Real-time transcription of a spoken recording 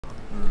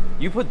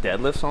You put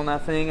deadlifts on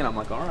that thing, and I'm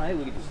like, all right,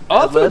 we can just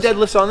I'll throw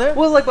deadlifts on there.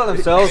 Well, like by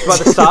themselves, by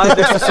the side,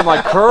 there's just some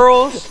like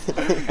curls,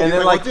 and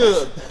then like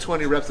do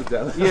 20 reps of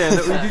deadlift. Yeah,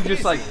 and we do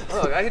just like,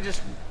 Look, I could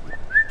just.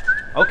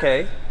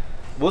 okay,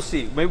 we'll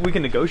see. Maybe we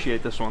can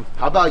negotiate this one.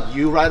 How about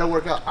you write a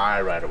workout,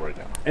 I write a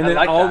workout. And then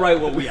like I'll that.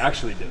 write what we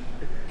actually do.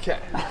 Okay.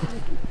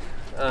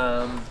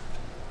 Well,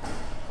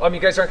 I mean, you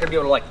guys aren't gonna be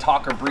able to like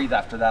talk or breathe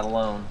after that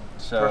alone.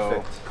 So.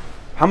 Perfect.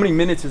 How many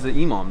minutes is an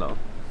EMOM though?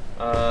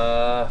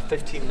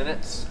 15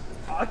 minutes.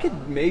 I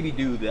could maybe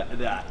do that.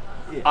 Yeah.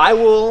 I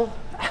will.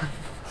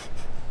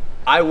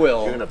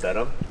 You're gonna bet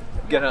him?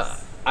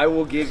 I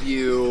will give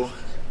you.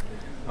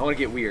 I want to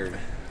get weird. You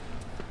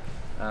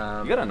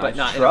got a nice but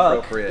not truck.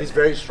 inappropriate. He's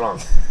very strong.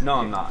 No,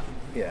 I'm not.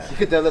 Yeah. You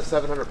could deadlift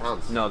 700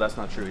 pounds. No, that's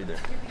not true either.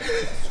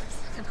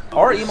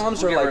 Our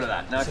EMOMs are Get like rid of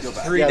that. Now I feel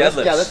bad. 3 Yeah,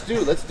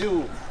 deadlifts. let's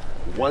do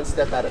one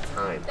step at a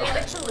time.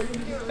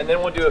 And then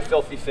we'll do a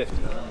filthy 50.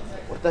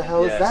 What the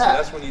hell is See, that?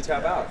 that's when you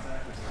tap out.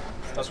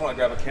 That's when I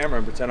grab a camera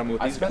and pretend I'm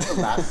with I these. spent the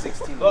last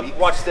 16 Look, weeks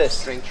watch this.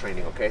 strength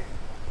training, okay?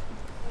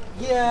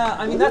 Yeah,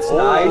 I mean that's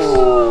nice.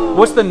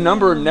 What's the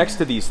number next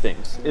to these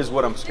things? Is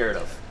what I'm scared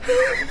of.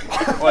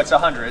 Well, it's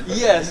 100.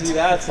 Yeah, see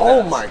that's.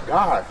 Oh my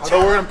god. So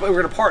we're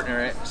gonna partner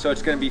it. So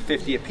it's gonna be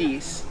 50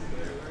 apiece.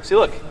 See,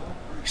 look,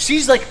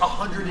 she's like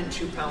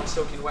 102 pounds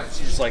soaking wet.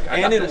 She's just like, I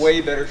And got in this.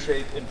 way better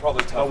shape and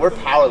probably tougher. Oh, we're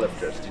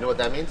powerlifters. Do you know what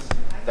that means?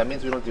 That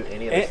means we don't do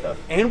any of this stuff.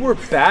 And we're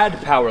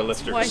bad power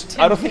lifters. Why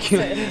I don't Tim think you,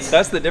 says.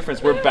 that's the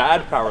difference. We're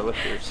bad power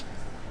lifters.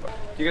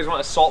 Do you guys want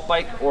assault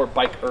bike or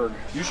bike erg?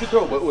 You should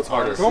throw what's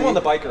harder. Throw him on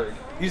the bike erg.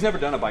 He's never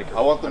done a bike erg.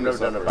 I want them to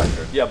done a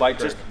biker. Yeah, bike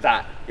erg. Just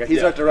that. Yeah, he's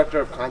Yeah. our director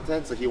of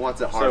content, so he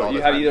wants it hard So all you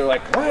the have time. either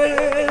like,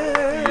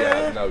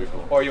 Yeah, that would be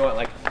cool. or you want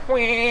like.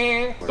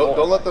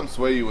 Don't let them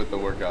sway you with the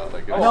workout.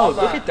 Like, No, I'm look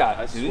not. at that.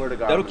 I dude. swear to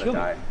God, That'll I'm kill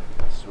gonna me.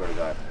 die. I swear to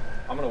God.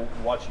 I'm gonna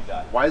watch you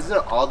die. Why is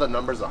there all the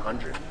numbers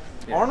 100?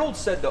 Yeah. Arnold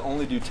said to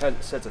only do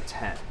 10 sets of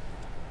 10.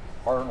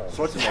 Arnold.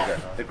 Schwarzenegger,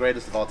 the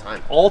greatest of all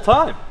time. All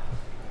time.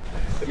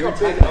 You're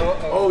big.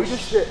 Oh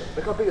shit!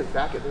 Look how big his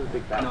back is. This is a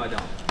big back. No, I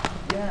don't.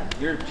 Yeah.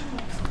 You're.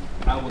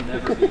 I will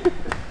never be.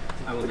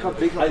 I will Look how never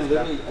big be. I his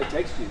literally, I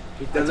text you.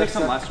 I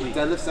texted him last week.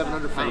 Deadlift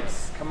 700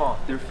 pounds. Come on.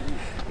 They're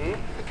fake.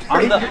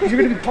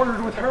 You're gonna be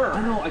partnered with her.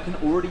 I know. I can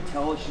already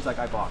tell. She's like,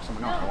 I box. I'm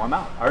like, no, I'm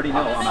out. I already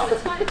know I'm out.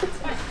 It's fine. It's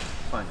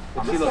fine.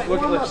 Fine. See,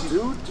 look. She's,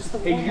 Dude, just the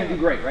hey, you're gonna do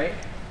great, right?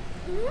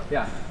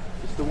 Yeah.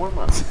 Just the warm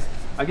up.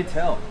 I could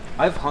tell.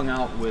 I've hung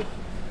out with.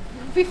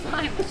 It'll be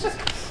fine. Let's just.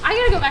 I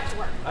gotta go back to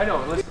work. I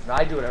know. Listen,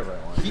 I do whatever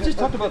I want. He just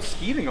talked about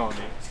skeeting on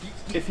me.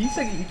 If he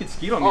said he could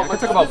skeet on me, I could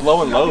talk about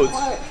blowing loads.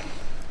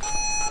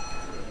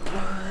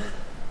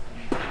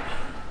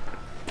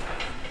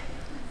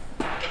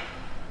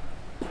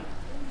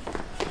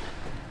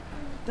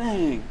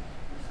 Dang.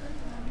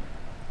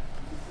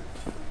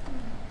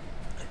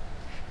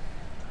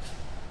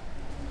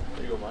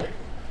 There you go, Mike.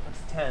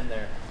 That's 10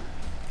 there.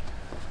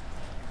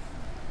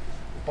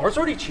 Bart's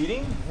already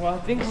cheating? Well, I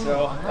think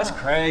so. That's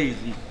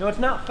crazy. No, it's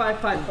not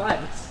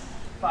 5-5-5. It's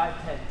 5-10-10.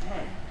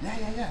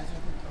 Yeah.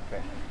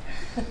 Okay.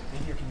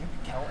 Here, can you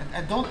count?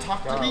 And don't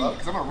talk to me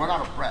because I'm gonna run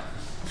out of breath.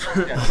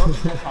 Yeah, don't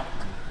talk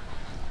to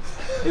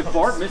me. If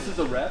Bart misses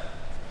a rep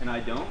and I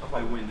don't,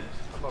 I win this.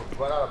 I'm gonna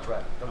run out of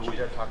breath. Don't you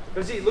dare talk to me.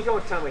 But see, look how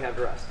much time we have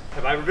to rest.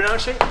 Have I ever been out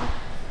of shape?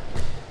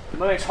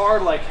 My neck's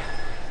hard, like.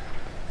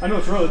 I know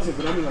it's relative,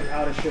 but I mean like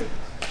out of shape.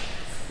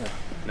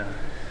 No.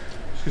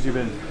 Just because you've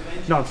been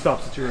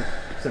non-stop since you were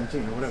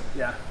 17 or whatever.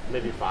 Yeah.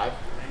 Maybe 5.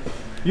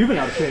 You've been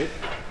out of shape.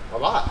 A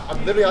lot.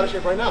 I'm literally out of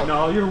shape right now.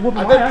 No, you're whooping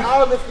I've my been ass.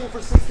 powerlifting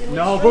for 16 weeks.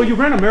 No, bro, you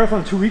ran a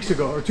marathon 2 weeks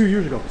ago, or 2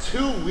 years ago.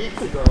 2 weeks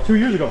ago. 2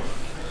 years ago.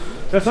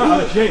 That's not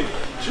out of shape.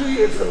 2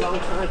 years is a long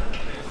time.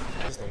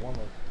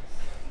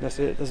 That's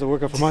it. That's the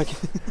workout for Mike.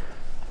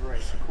 Right.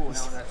 Cool.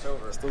 Now that's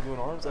over. Still doing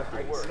arms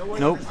after this?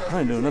 Nope, I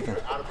ain't doing nothing.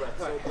 Out of breath.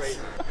 So great.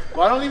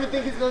 Well, I don't even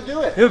think he's gonna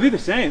do it. It'll be the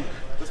same.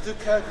 Let's do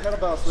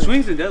kettlebell swings.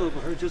 Swings and deadlift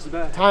will hurt just as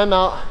bad.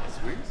 Timeout.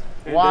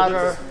 And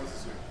Water.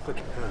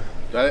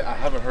 I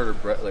haven't heard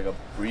a like a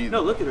breathe.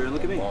 No, look at her.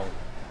 Look at me. long.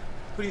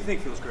 Who do you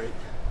think feels great?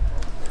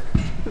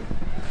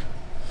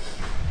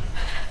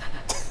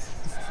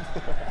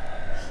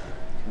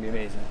 It'll be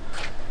amazing.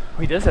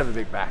 He does have a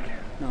big back.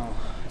 No,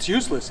 it's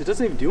useless. It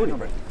doesn't even do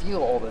anything.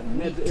 Feel all the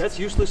meat. That's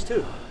useless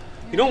too.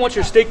 You don't want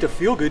your steak to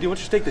feel good. You want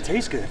your steak to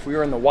taste good. If we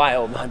were in the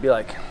wild, I'd be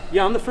like,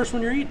 Yeah, I'm the first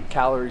one you're eating.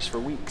 calories for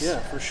weeks. Yeah,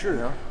 for sure. You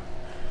know?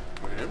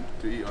 For him?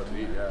 To eat,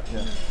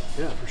 yeah.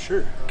 Yeah, for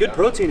sure. Good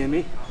protein in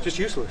me. Just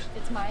useless.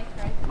 It's Mike,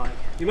 right?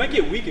 You might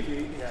get weak if you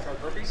eat.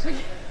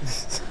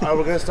 Alright,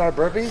 we're gonna start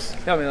burpees?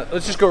 Yeah, I mean,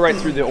 let's just go right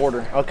through the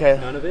order. Okay.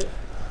 None of it.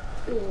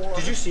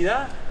 Did you see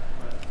that?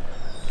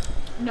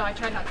 No, I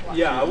tried not to watch.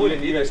 Yeah, I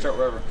wouldn't You guys start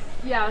wherever.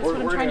 Yeah, that's what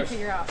I'm trying to gonna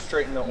figure out.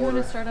 Straighten the You want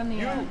order. to start on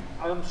the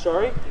I'm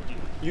sorry.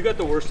 You got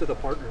the worst of the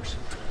partners.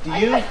 Do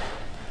you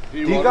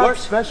want got water?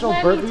 special Well,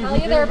 I burpees? didn't tell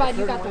you there, but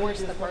you got the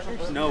worst of the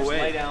partners. No Lay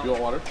way. down. You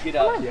want water? Get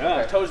up.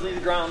 Yeah. Toes leave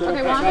the ground.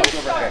 Okay, well, I'm Pass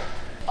going to over. start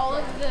all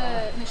of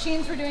the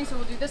machines we're doing. So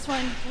we'll do this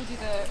one, we'll do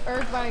the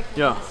erg bike,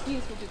 we'll Yeah. do the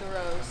skis, we'll do the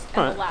rows, and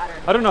All right. the ladder.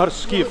 I don't know how to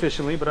ski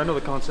efficiently, but I know the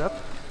concept.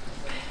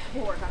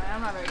 We'll work on it.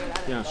 I'm not very good at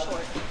it. Yeah. I'm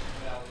short.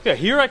 Yeah,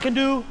 here I can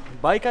do,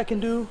 bike I can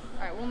do.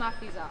 All right, we'll knock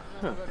these out.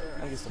 And then we'll go to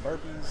the I guess the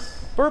burpees.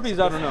 Burpees,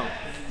 I don't know.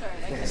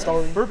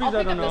 Sorry. Burpees, I'll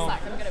I pick don't up the know.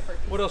 slack. I'm good at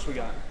burpees. What else we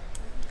got?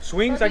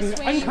 Swings, I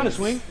can kind of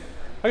swing.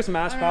 I got some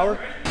ass power.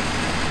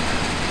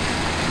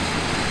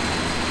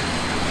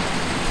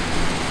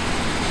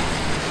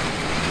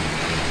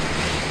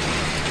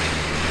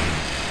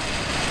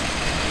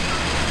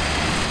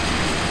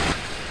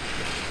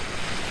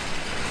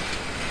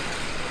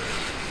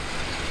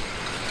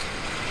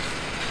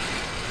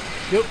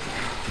 Yep.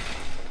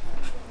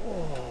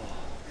 Oh.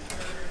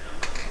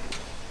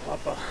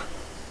 Papa.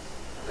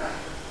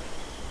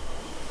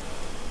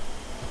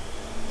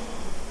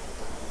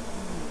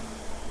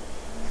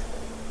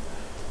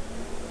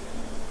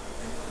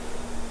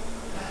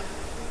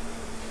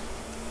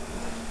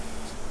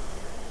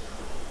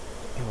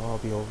 It'll all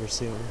be over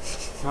soon.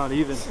 Not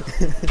even.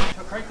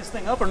 I'll crank this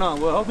thing up or not?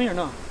 Will it help me or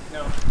not?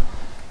 No.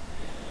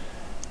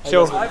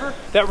 So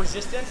That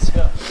resistance,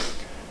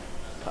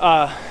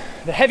 the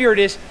heavier it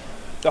is,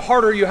 the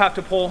harder you have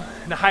to pull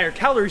and the higher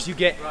calories you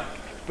get,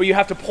 but you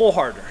have to pull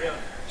harder. Yeah.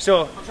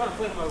 So, I'm trying to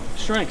play with my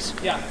strengths.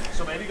 yeah,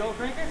 So maybe go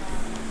crank it?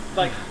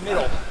 like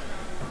middle.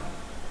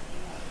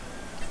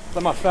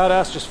 Let my fat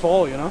ass just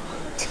fall, you know?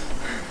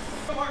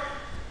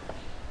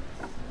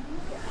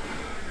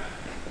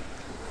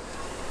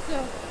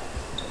 So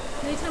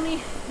they tell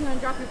me you want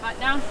to drop your butt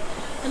down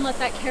and let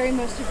that carry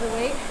most of the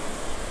weight,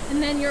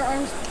 and then your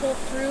arms pull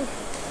through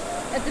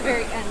at the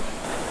very end.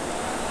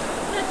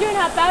 Not doing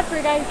half bad for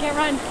a guy who can't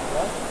run.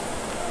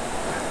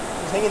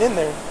 He's hanging in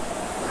there.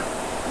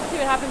 Let's see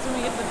what happens when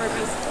we get to the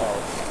burpees. Oh.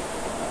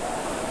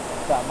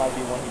 That might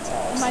be one he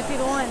taps. Might be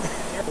the one.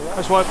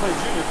 That's why I played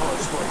junior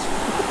college sports.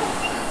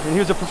 And he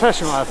was a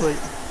professional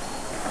athlete.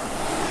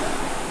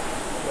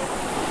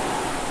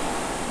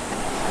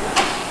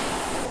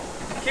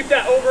 Keep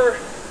that over,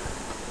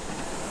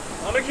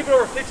 I'm gonna keep it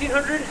over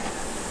 1,500.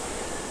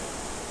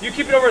 You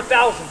keep it over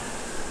 1,000.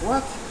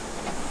 What?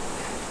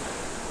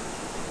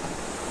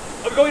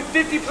 I'm going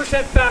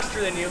 50%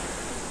 faster than you.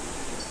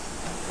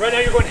 Right now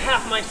you're going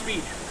half my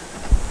speed.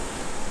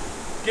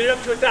 Get it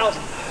up to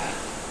 1,000.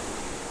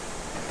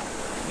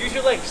 Use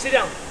your legs, sit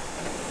down.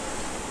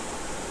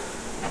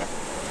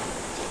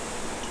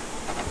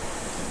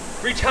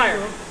 Reach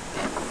higher.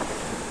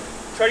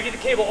 Try to get the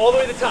cable all the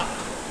way to the top.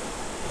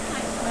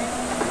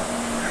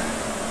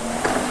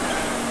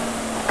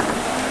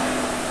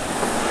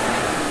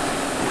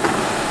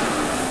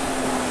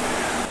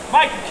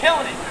 Mike, you're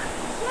killing it.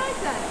 What is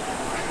that?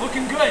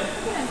 Looking good.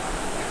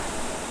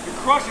 You're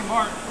crushing,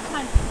 Bart.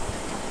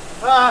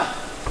 Come on.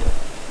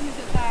 Use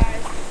the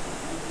thighs.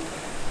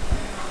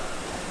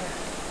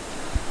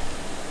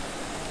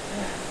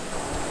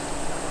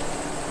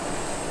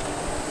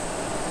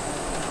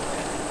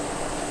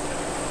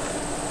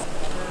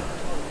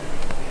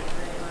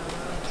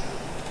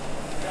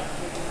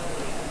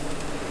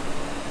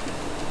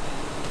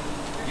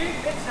 You're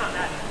getting hits on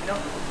that, you know?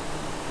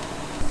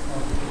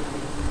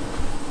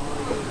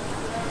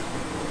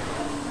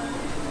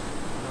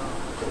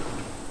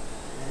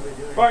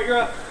 Bart, you're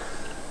up.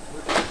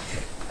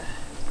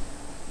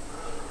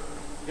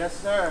 Yes,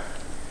 sir.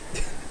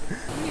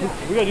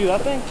 We gotta do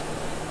that thing?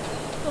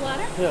 The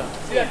ladder? Yeah.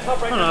 See that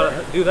top right I don't know there?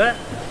 how to do that.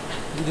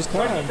 You just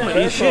climb.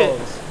 Eat shit.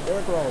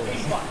 Bear crawls.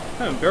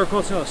 I'm bear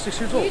quotes now, 6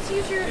 years You old. need to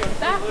use your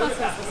back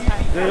muscles this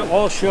time. They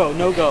all show,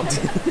 no go.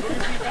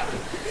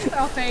 They're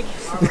all fake.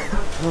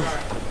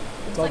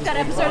 It's like that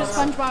episode of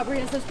SpongeBob where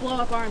he has those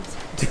blow-up arms.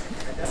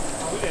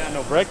 We got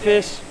no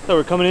breakfast. Thought we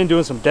were coming in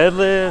doing some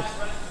deadlifts.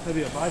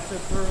 Maybe a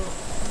bicep curl.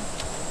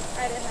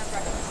 I didn't have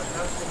breakfast.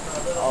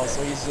 Oh,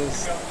 so he's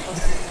just.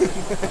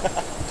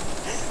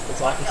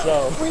 It's off the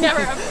show. We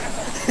never have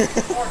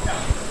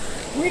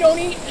breakfast. We don't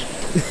eat.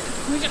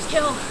 We just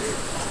kill.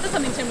 That's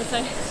something Tim would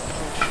say.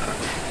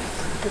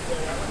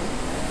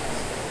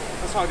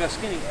 That's how I got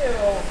skinny.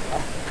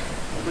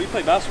 When you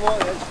play basketball,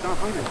 yeah, just not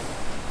hungry.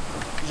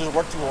 You just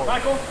work too hard.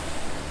 Michael?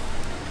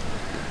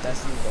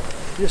 That's you,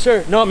 though. Yes,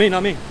 sir. Not me,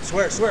 not me.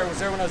 Swear, I was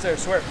there when I was there,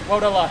 swear. Why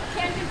would I lie?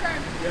 Can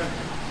confirm.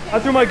 I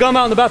threw my gum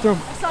out in the bathroom.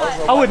 I saw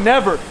it. I would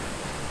never.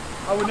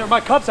 I would never.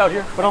 My cup's out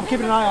here, but I'm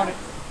keeping an eye on it.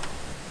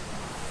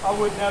 I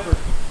would never.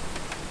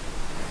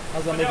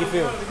 How's that make you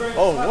feel?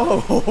 Oh,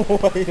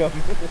 whoa. Wait a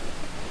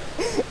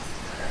minute.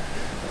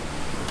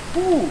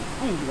 Ooh,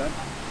 we can do that.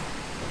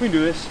 We can do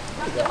this.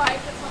 Not the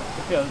bike, that's not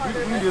Yeah, harder,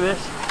 we can do this.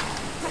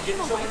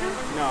 Professional biker?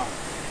 No.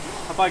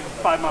 I bike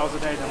 5 miles a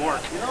day to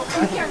work. You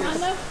can't run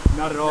though?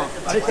 Not at all.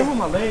 I just with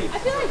my legs. I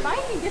feel like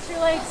biking gets your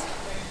legs.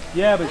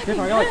 Yeah, but it's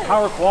different. I got like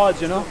power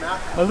quads, you know?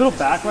 My little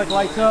back like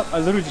lights up. I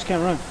literally just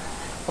can't run.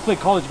 I played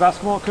college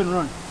basketball, couldn't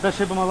run. Best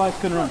shape of my life,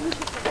 couldn't run. Yeah.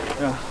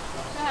 Go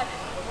ahead.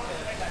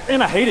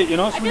 And I hate it, you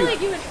know? It's I feel weird.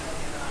 like you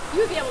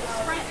would be able to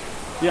sprint.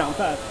 Yeah, I'm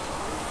fast.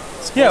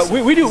 Yeah,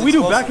 we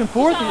do back and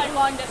forth. Not like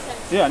long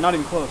distance. Yeah, not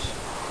even close.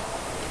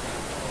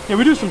 Yeah,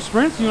 we do some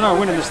sprints. You and I are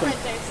winning this thing.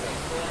 Sprint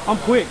days. I'm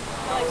quick.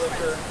 I like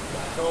sprints.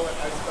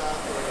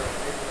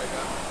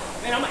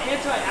 Man, I'm an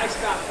anti-ice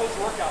bath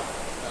post-workout.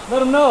 Let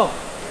them know.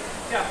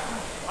 Yeah,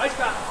 ice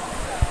bath.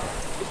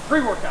 It's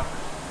Pre-workout.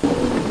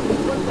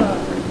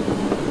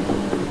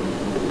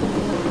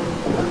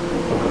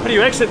 How do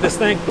you exit this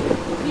thing?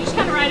 You just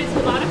kind of ride it to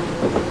the bottom.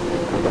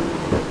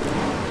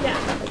 Yeah.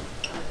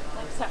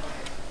 Like so.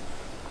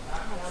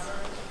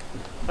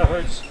 That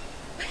hurts.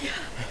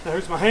 That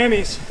hurts my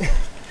hammies.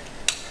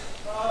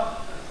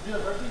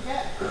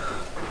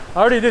 I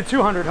already did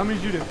 200. How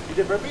many did you do? You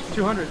did burpees?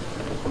 200.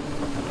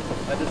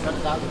 I did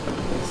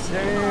 7,000.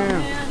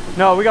 Damn.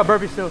 No, we got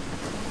burpees still.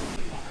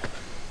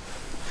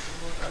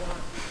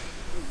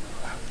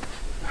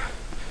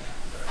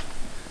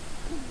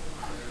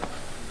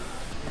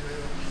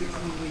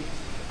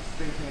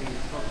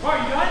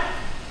 Bart, you done?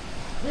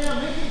 Yeah,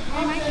 I'm making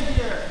content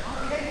here.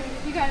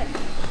 You got it.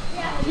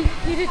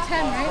 Yeah. You did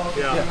 10, right?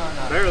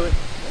 Yeah. Barely.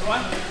 Come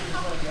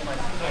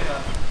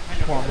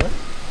on, man.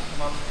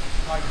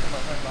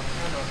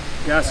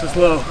 Gas is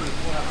low.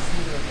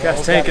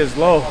 Gas tank is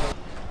low.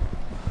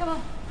 Come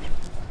on.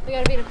 We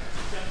gotta beat him.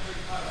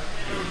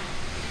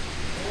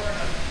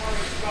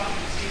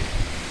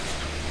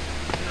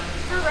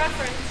 For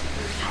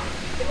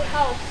reference, it would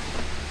help.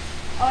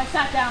 Oh, I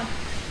sat down.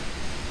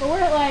 But we're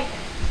at like,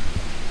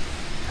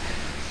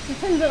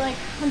 sometimes at like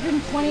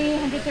 120,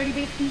 130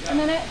 beats a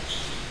minute.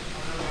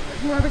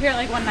 We're over here at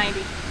like 190.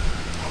 I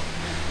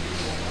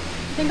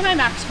think my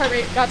max heart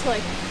rate got to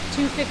like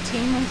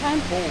 215 one time.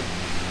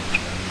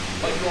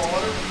 Like you want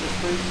water? Yes,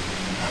 please.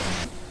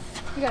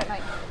 You got it,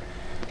 Mike.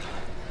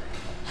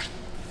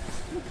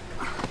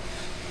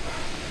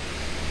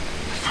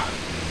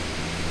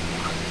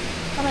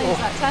 How many is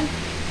that? 10? I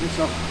think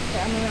so.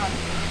 Okay, I'm moving on.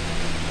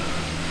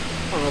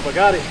 I don't know if I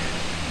got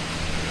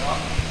it.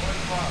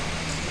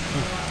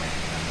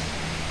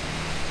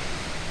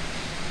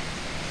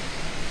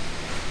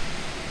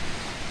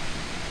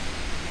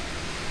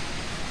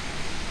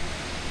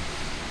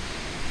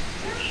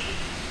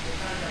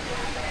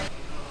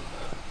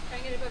 Try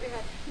and get it above your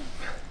head.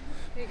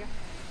 There you go.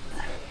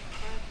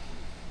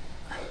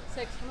 5,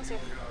 6, almost there.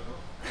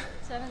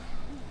 7,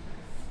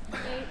 8,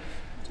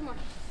 2 more.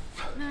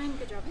 9,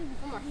 good job.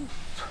 1 more.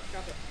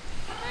 Drop it.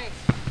 Nice.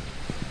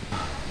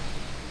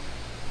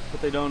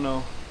 What they don't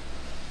know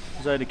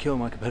is I had to kill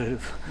my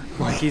competitive.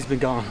 Like he's been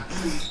gone.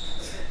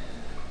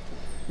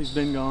 He's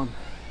been gone.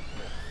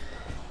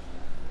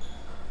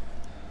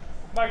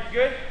 Mike, you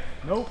good?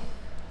 Nope.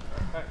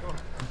 Alright, come on.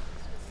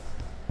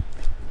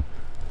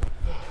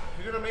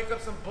 You're gonna make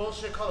up some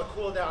bullshit called a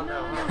cool down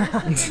now.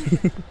 That's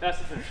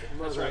the finisher.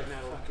 That's right.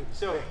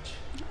 So,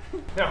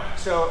 no.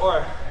 So,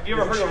 or have you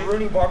ever heard of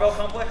Rooney Barbell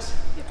Complex?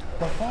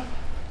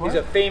 He's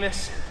a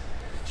famous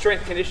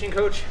strength conditioning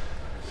coach.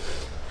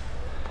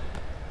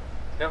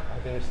 No? I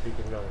think you're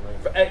speaking another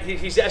language.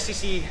 He's the SEC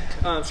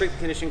strength and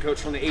conditioning coach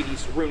from the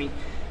 80s, Rooney,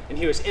 and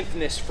he was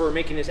infamous for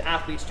making his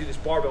athletes do this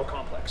barbell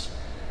complex.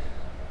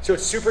 So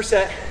it's a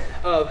superset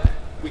of,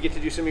 we get to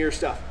do some of your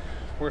stuff.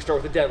 We're gonna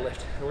start with a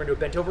deadlift, and we're gonna do a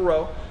bent over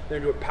row,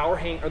 then we're gonna do a power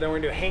hang, or then we're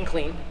gonna do a hang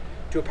clean,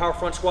 to a power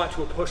front squat,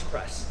 to a push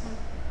press.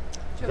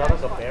 Is that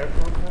like a bear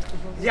complex or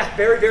something? Yeah,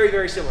 very, very,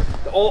 very similar.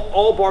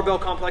 All barbell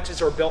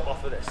complexes are built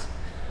off of this.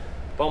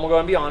 But I'm gonna go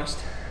and be honest,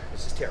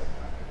 this is terrible.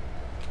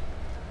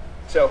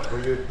 So, Were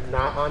you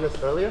not honest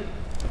earlier?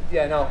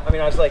 yeah, no, I mean,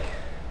 I was like,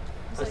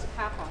 It's like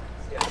half on.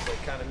 yeah, it's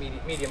like kind of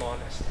medium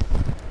honest.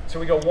 So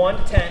we go 1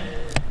 to 10,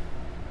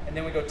 and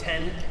then we go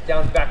 10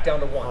 back down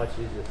to 1. Oh,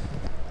 Jesus.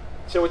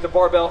 So with the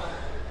barbell,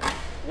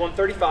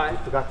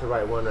 135. Forgot to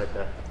write one right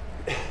there.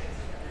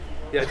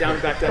 Yeah,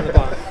 back down the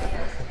bottom.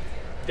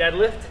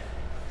 Deadlift,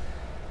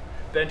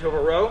 bent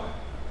over row,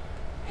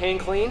 hang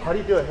clean. How do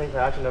you do a hang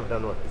clean? I've actually never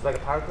done one. It's like a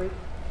power clean?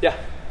 Yeah,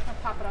 I'll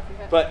pop it off your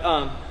head. but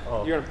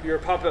Oh. you're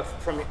pop up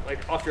from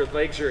like off your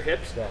legs or your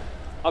hips, Yeah.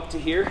 up to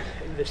here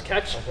in this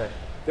catch. Okay.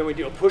 Then we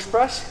do a push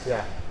press.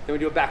 Yeah. Then we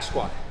do a back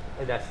squat.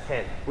 And that's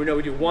 10. We know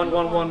we do 1,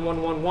 1, 1,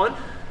 1, 1, 1.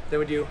 Then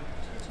we do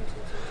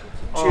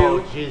 2,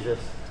 Oh, Jesus.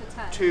 To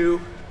 10.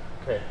 2,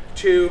 Okay.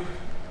 2,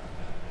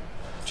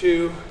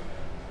 2,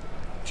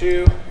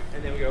 2,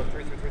 and then we go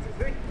 3, 3, 3, 3,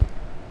 3,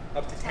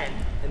 up to 10,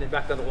 and then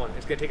back down to 1.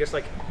 It's gonna take us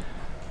like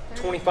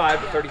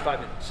 25 to 35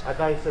 minutes. I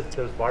thought you said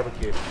there was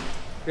barbecue.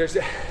 There's,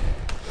 You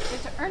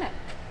have to earn it.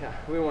 yeah,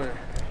 we want to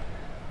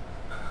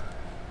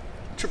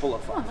triple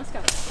up. Come on, let's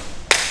go.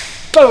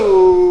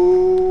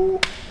 Boom!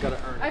 Gotta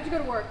earn I it. have to go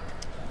to work.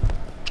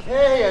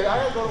 Hey, I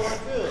gotta go to work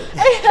too.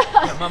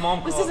 Yeah, my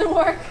mom This called. doesn't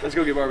work. Let's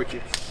go get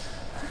barbecue.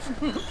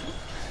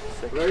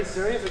 Are you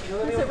serious? You're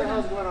killing me? What the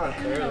hell's going on?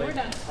 No, we're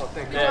done. Oh,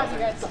 thank Good job, you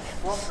guys.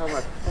 Oh my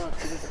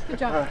fuck. Good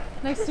job.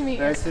 Nice to meet you.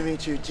 Nice to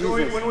meet you. So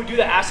when we do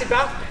the acid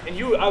bath, and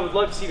I would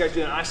love to see you guys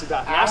do an acid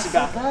bath. An acid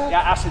bath?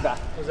 Yeah, acid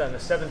bath. Was that in the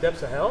 7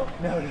 depths of hell?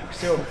 No.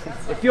 So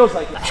it feels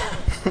like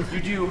it.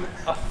 You do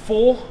a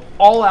full,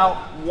 all-out,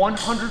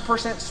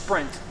 100%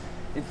 sprint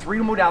in 3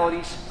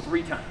 modalities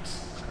 3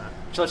 times.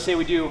 So let's say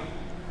we do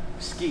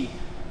ski,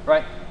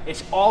 right?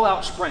 It's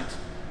all-out sprint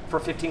for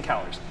 15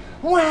 calories.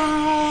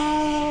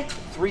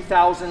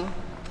 3,000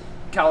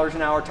 calories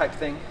an hour type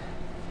thing.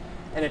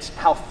 And it's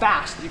how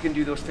fast you can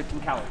do those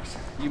 15 calories.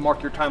 You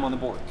mark your time on the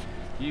board.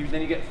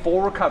 Then you get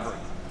full recovery.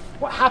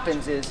 What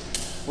happens is,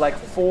 like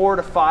 4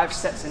 to 5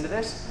 sets into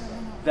this,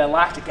 the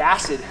lactic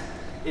acid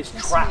is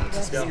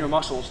trapped in your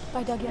muscles,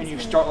 and you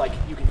start like,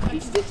 you can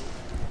taste it.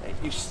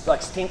 You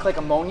like stink like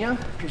ammonia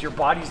because your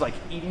body's like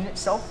eating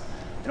itself,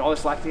 and all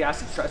this lactic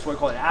acid, that's why I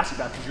call it acid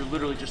bath, because you're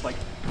literally just like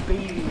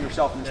bathing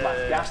yourself in this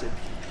lactic acid.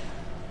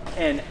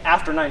 And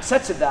after 9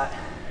 sets of that,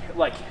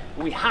 like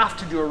we have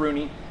to do a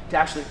Rooney to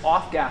actually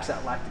off-gas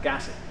that lactic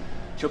acid.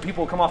 So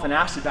people come off an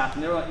acid bath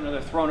and they're like,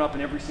 they're thrown up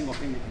in every single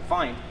thing they can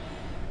find,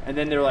 and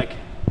then they're like,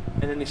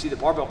 and then they see the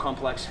barbell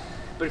complex.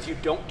 But if you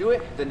don't do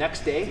it the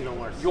next day,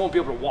 you won't be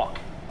able to walk.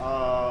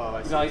 Oh,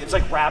 I see. It's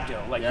like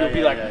rhabdo. Like you'll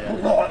be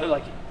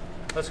like.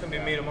 That's gonna be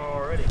me tomorrow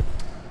already.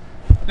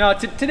 No,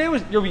 today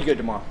was. You'll be good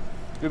tomorrow.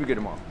 You'll be good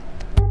tomorrow.